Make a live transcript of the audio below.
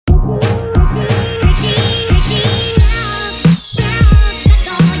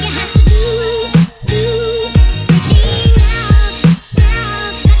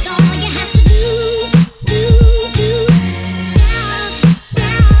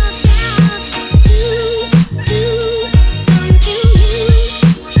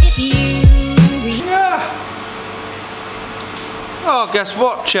Well, guess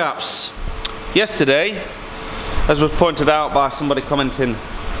what, chaps? Yesterday, as was pointed out by somebody commenting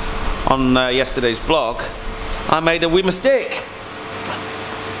on yesterday's vlog, I made a wee mistake.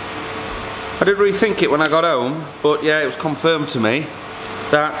 I did rethink it when I got home, but yeah, it was confirmed to me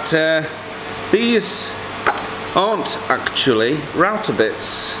that these aren't actually router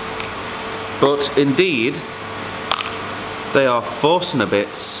bits, but indeed they are Forstner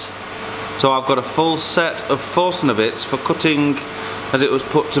bits. So I've got a full set of Forstner bits for cutting, as it was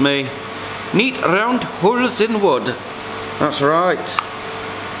put to me, neat round holes in wood. That's right.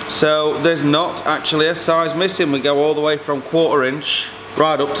 So there's not actually a size missing. We go all the way from 1/4 inch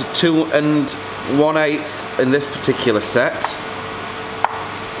right up to 2 1/8 in this particular set.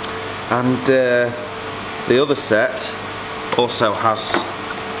 And the other set also has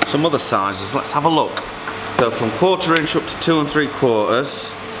some other sizes. Let's have a look. So from 1/4 inch up to 2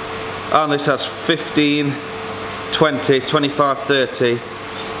 3/4. And this has 15, 20, 25, 30,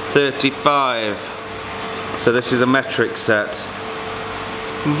 35. So this is a metric set.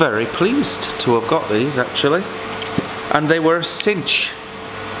 I'm very pleased to have got these actually. And they were a cinch.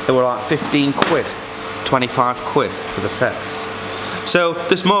 They were like 15 quid, 25 quid for the sets. So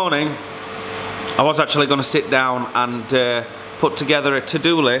this morning, I was actually going to sit down and put together a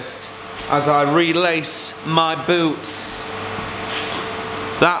to-do list as I relace my boots.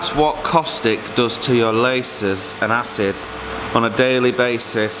 That's what caustic does to your laces and acid on a daily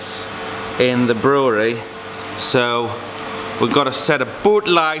basis in the brewery. So we've got a set of boot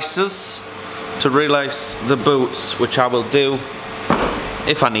laces to relace the boots, which I will do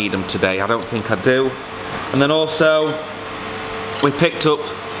if I need them today. I don't think I do. And then also we picked up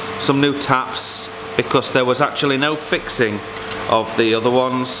some new taps because there was actually no fixing of the other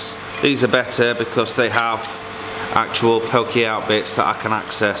ones. These are better because they have actual pokey out bits that I can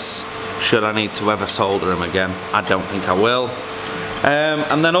access should I need to ever solder them again. I don't think I will.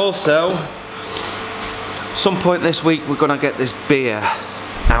 And then also, some point this week we're gonna get this beer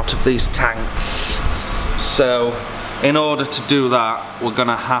out of these tanks. So in order to do that, we're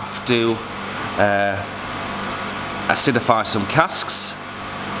gonna have to acidify some casks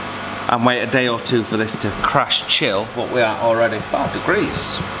and wait a day or two for this to crash chill. What we are already 5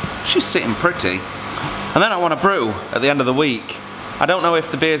 degrees. She's sitting pretty. And then I want to brew at the end of the week. I don't know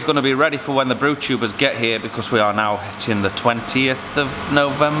if the beer's going to be ready for when the brew tubers get here, because we are now hitting the 20th of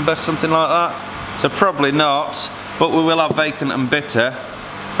November, something like that. So probably not, but we will have vacant and bitter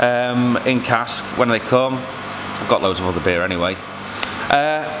in cask when they come. I've got loads of other beer anyway.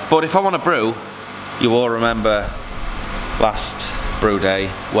 But if I want to brew, you all remember last brew day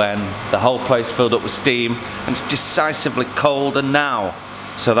when the whole place filled up with steam and it's decisively colder now.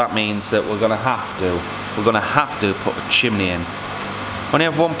 So that means that we're gonna have to put a chimney in. We only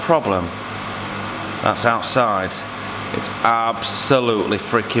have one problem. That's outside. It's absolutely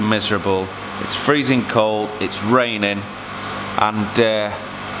freaking miserable. It's freezing cold, it's raining, and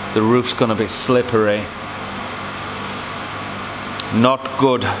the roof's gonna be slippery. Not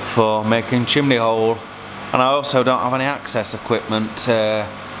good for making chimney hole. And I also don't have any access equipment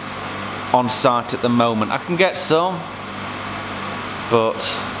on site at the moment. I can get some, but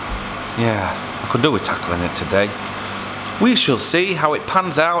yeah, I could do with tackling it today. We shall see how it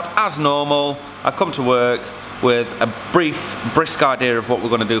pans out. As normal, I come to work with a brisk idea of what we're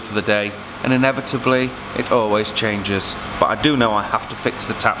going to do for the day, and inevitably it always changes. But I do know I have to fix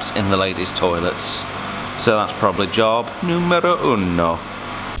the taps in the ladies' toilets, so that's probably job numero uno.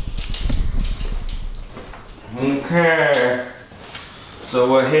 Okay, so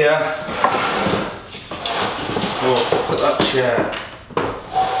we're here. Oh, look at that chair.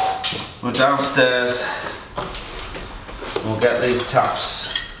 We're downstairs. We'll get these taps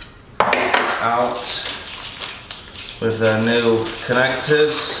out with their new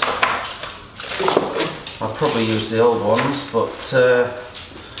connectors. I'll probably use the old ones, but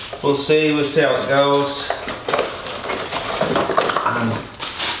we'll see how it goes. And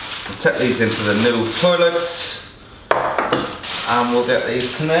we'll take these into the new toilets and we'll get these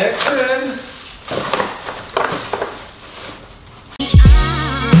connected.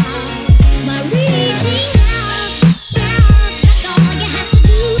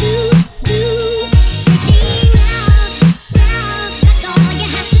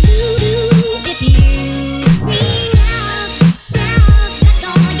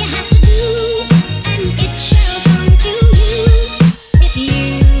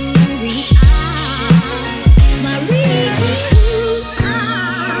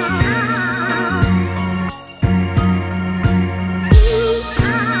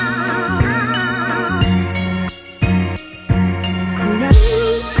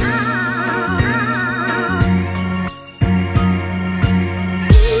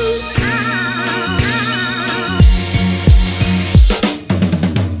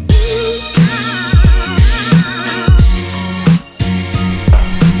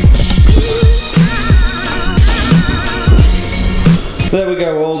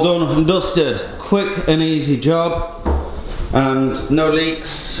 and dusted. Quick and easy job, and no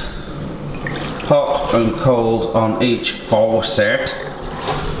leaks. Hot and cold on each faucet.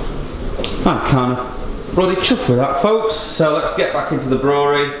 I'm kind of bloody chuffed with that, folks. So let's get back into the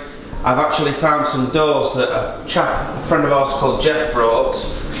brewery. I've actually found some doors that a friend of ours called Jeff brought,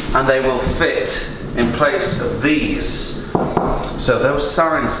 and they will fit in place of these. So those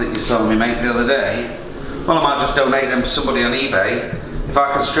signs that you saw me make the other day, well, I might just donate them to somebody on eBay. If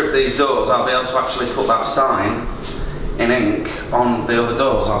I can strip these doors, I'll be able to actually put that sign in ink on the other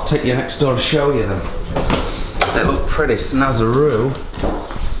doors. I'll take you next door and show you them. They look pretty snazzaroo.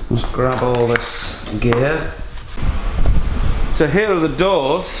 Let's grab all this gear. So here are the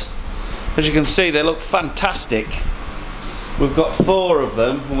doors. As you can see, they look fantastic. We've got 4 of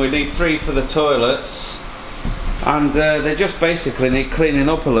them, and we need 3 for the toilets. And they just basically need cleaning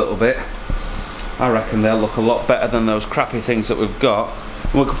up a little bit. I reckon they'll look a lot better than those crappy things that we've got.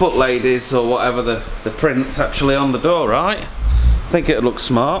 And we could put ladies or whatever the prints actually on the door, right? I think it'll look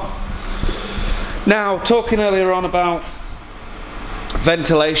smart. Now, talking earlier on about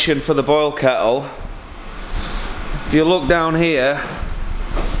ventilation for the boil kettle, if you look down here,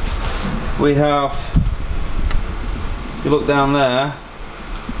 we have, if you look down there,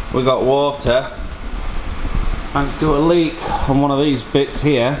 we got water thanks to a leak on one of these bits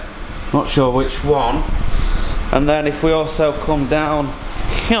here, not sure which one. And then if we also come down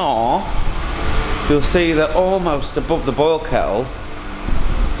here, you'll see that almost above the boil kettle,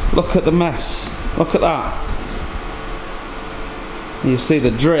 look at the mess, look at that. You see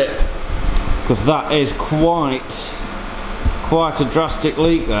the drip, because that is quite a drastic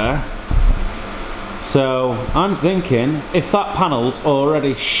leak there. So I'm thinking, if that panel's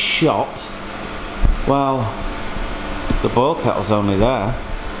already shot, well, the boil kettle's only there.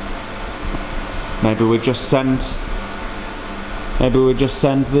 Maybe we just send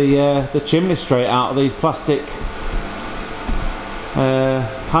the chimney straight out of these plastic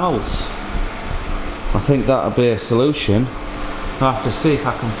panels. I think that would be a solution. I'll have to see if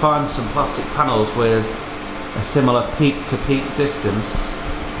I can find some plastic panels with a similar peak to peak distance,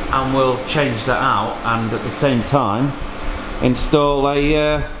 and we'll change that out, and at the same time install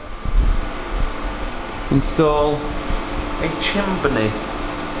a chimney.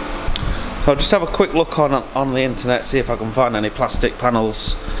 I'll just have a quick look on the internet, see if I can find any plastic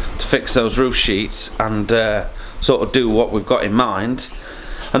panels to fix those roof sheets and sort of do what we've got in mind.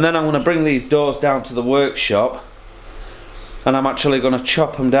 And then I'm going to bring these doors down to the workshop, and I'm actually going to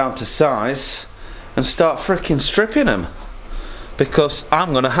chop them down to size and start freaking stripping them, because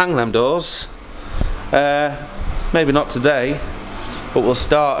I'm going to hang them doors. Maybe not today, but we'll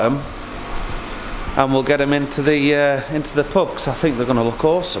start them and we'll get them into the pub, because I think they're going to look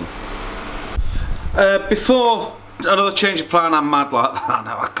awesome. Before another change of plan, I'm mad like that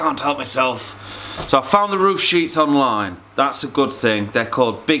now, I can't help myself. So I found the roof sheets online. That's a good thing. They're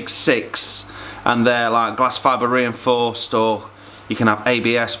called Big 6, and they're like glass fibre reinforced, or you can have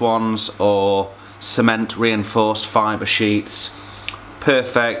ABS ones or cement reinforced fibre sheets.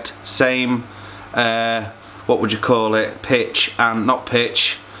 Perfect. Same what would you call it, pitch and not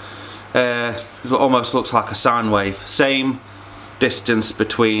pitch, it almost looks like a sine wave. Same distance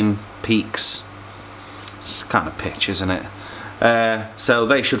between peaks. It's kind of pitch, isn't it? So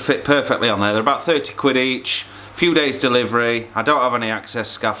they should fit perfectly on there. They're about 30 quid each, few days delivery. I don't have any access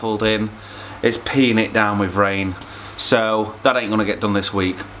scaffolding. It's peeing it down with rain, so that ain't gonna get done this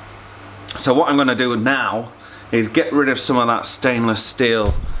week. So what I'm gonna do now is get rid of some of that stainless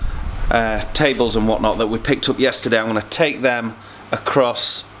steel tables and whatnot that we picked up yesterday. I'm gonna take them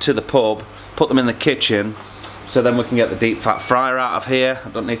across to the pub, put them in the kitchen, so then we can get the deep fat fryer out of here. I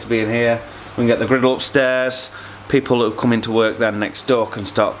don't need to be in here. We can get the griddle upstairs. People who come into work then next door can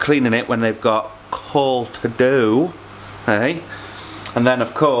start cleaning it when they've got call to do, hey? And then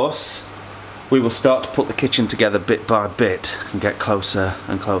of course we will start to put the kitchen together bit by bit and get closer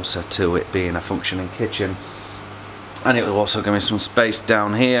and closer to it being a functioning kitchen. And it will also give me some space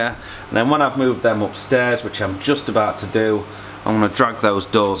down here. And then when I've moved them upstairs, which I'm just about to do, I'm going to drag those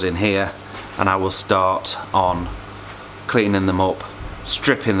doors in here, and I will start on cleaning them up,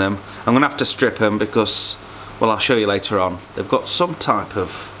 stripping them. I'm going to have to strip them because, well, I'll show you later on, they've got some type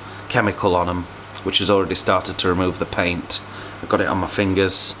of chemical on them which has already started to remove the paint. I've got it on my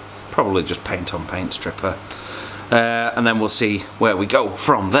fingers, probably just paint on paint stripper, and then we'll see where we go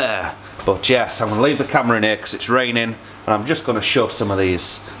from there. But yes, I'm going to leave the camera in here because it's raining, and I'm just going to shove some of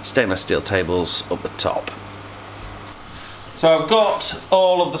these stainless steel tables up the top. So I've got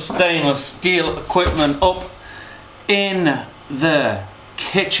all of the stainless steel equipment up in the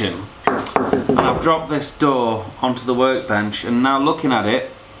kitchen, and I've dropped this door onto the workbench, and now looking at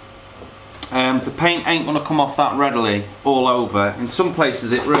it, the paint ain't going to come off that readily all over. In some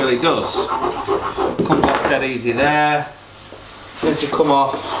places it really does. It comes off dead easy there. It to come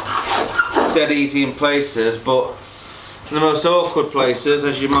off dead easy in places, but in the most awkward places,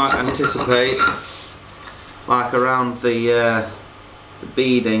 as you might anticipate, like around the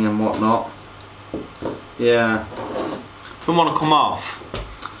beading and whatnot, yeah, don't want to come off.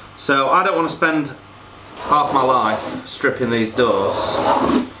 So I don't want to spend half my life stripping these doors.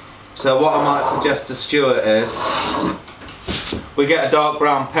 So what I might suggest to Stuart is we get a dark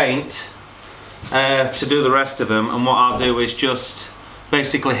brown paint to do the rest of them, and what I'll do is just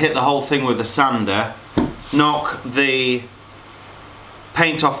basically hit the whole thing with a sander, knock the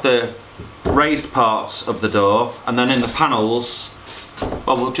paint off the raised parts of the door, and then in the panels,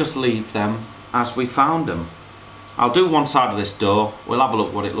 well, we'll just leave them as we found them. I'll do one side of this door, we'll have a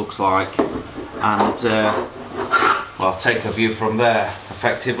look what it looks like, and well, I'll take a view from there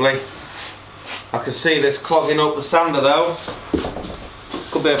effectively. I can see this clogging up the sander though,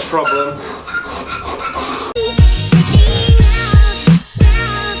 could be a problem.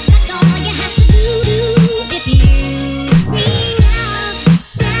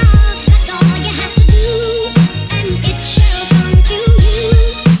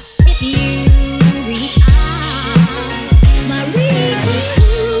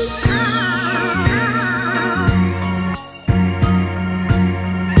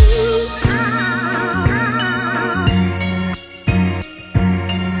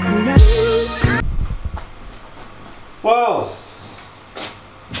 Well,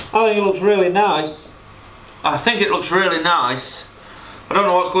 I think it looks really nice. I think it looks really nice. I don't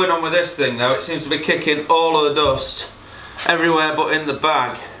know what's going on with this thing though. It seems to be kicking all of the dust everywhere but in the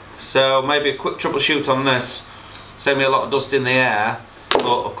bag. So maybe a quick troubleshoot on this. Save me a lot of dust in the air.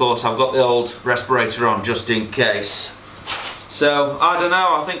 But of course I've got the old respirator on just in case. So I don't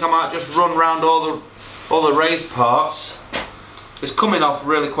know. I think I might just run round all the raised parts. It's coming off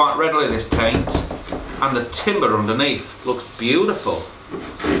really quite readily, this paint. And the timber underneath looks beautiful.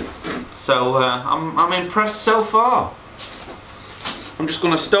 So I'm impressed so far. I'm just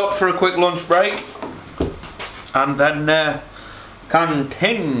going to stop for a quick lunch break and then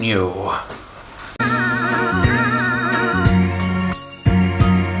continue.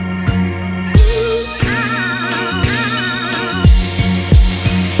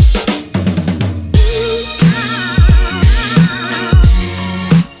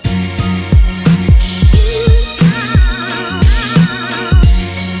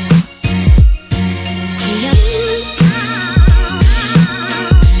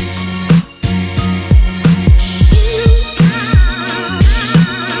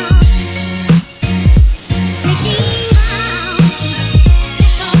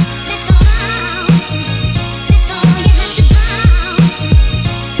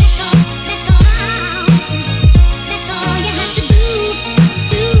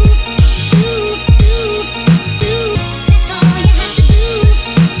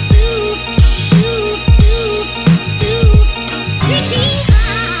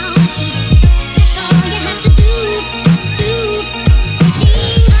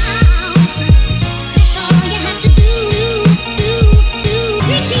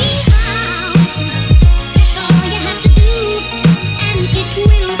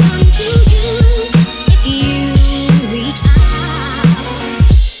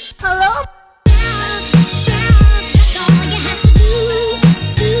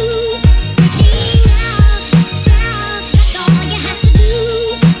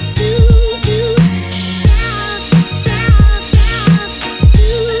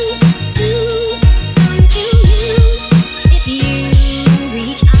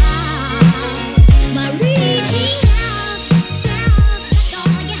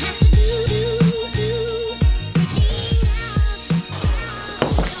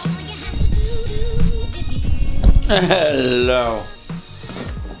 Hello.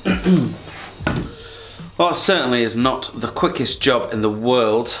 Well, it certainly is not the quickest job in the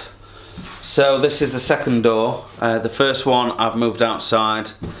world. So this is the second door. The first one I've moved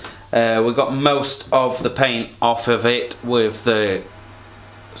outside. We got most of the paint off of it with the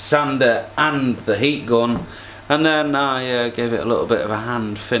sander and the heat gun, and then I gave it a little bit of a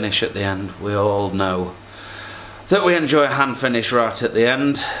hand finish at the end. We all know that we enjoy a hand finish right at the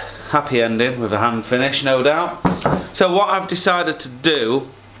end. Happy ending with a hand finish, no doubt. So what I've decided to do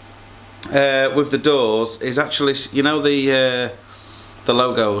with the doors is actually, you know, the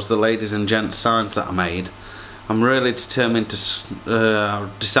logos, the ladies and gents signs that I made. I'm really determined to,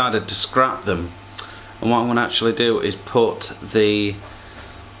 decided to scrap them. And what I'm going to actually do is put the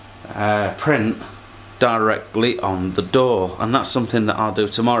print directly on the door. And that's something that I'll do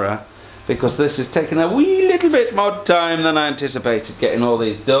tomorrow. because this is taking a wee little bit more time than I anticipated getting all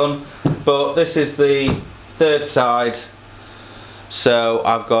these done. But this is the third side, so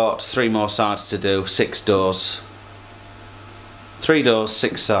I've got 3 more sides to do, 6 doors. 3 doors,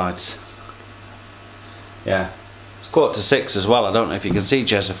 6 sides. Yeah, it's 5:45 as well. I don't know if you can see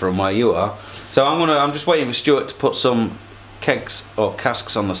Jessa from where you are. So I'm just waiting for Stuart to put some kegs or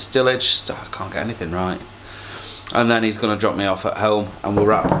casks on the stillage. I can't get anything right. And then he's going to drop me off at home and we'll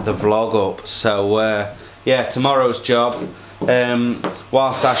wrap the vlog up. So yeah, tomorrow's job,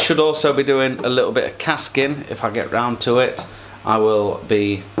 whilst I should also be doing a little bit of casking if I get round to it, I will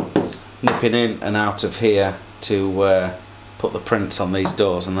be nipping in and out of here to put the prints on these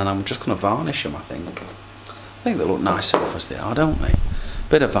doors, and then I'm just going to varnish them. I think they look nice enough as they are, don't they?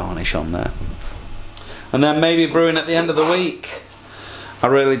 Bit of varnish on there. And then maybe brewing at the end of the week. I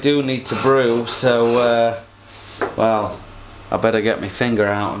really do need to brew, so well, I better get my finger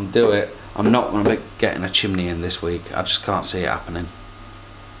out and do it. I'm not going to be getting a chimney in this week. I just can't see it happening.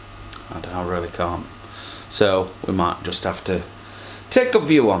 I really can't. So we might just have to take a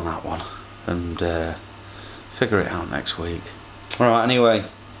view on that one and figure it out next week. Alright, anyway,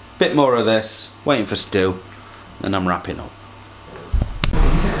 bit more of this, waiting for Stu, then I'm wrapping up.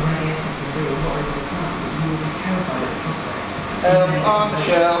 On the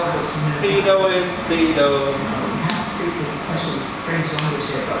shelf, speedo in, speedo. Strange language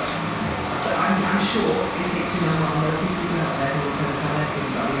here, but I'm sure it takes too long. There are people out there who will tell us how they think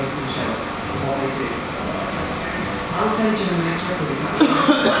about the oaks and shells and what they do. I'll tell you in the next record exactly.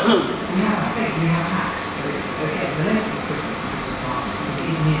 we have hacks, but it's again related to Christmas and Christmas parties because it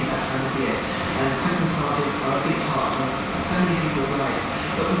is nearly that time of year, and Christmas parties are a big part of so many people's lives.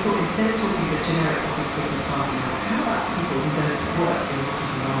 But we thought instead of talking about generic office Christmas party hacks, how about people who don't work in the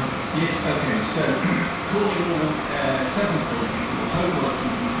office environment? Yes, okay. So calling self-employed people,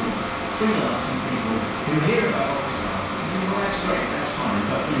 home-working people, freelancing people who hear about office parties and think, well, that's great, that's fine,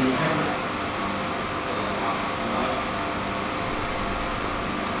 but you haven't.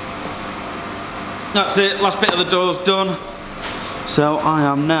 That's it, last bit of the door's done. So I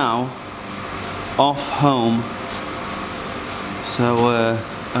am now off home. So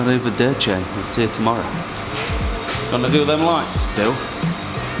arrivederci, we'll see you tomorrow. Gonna do them lights still.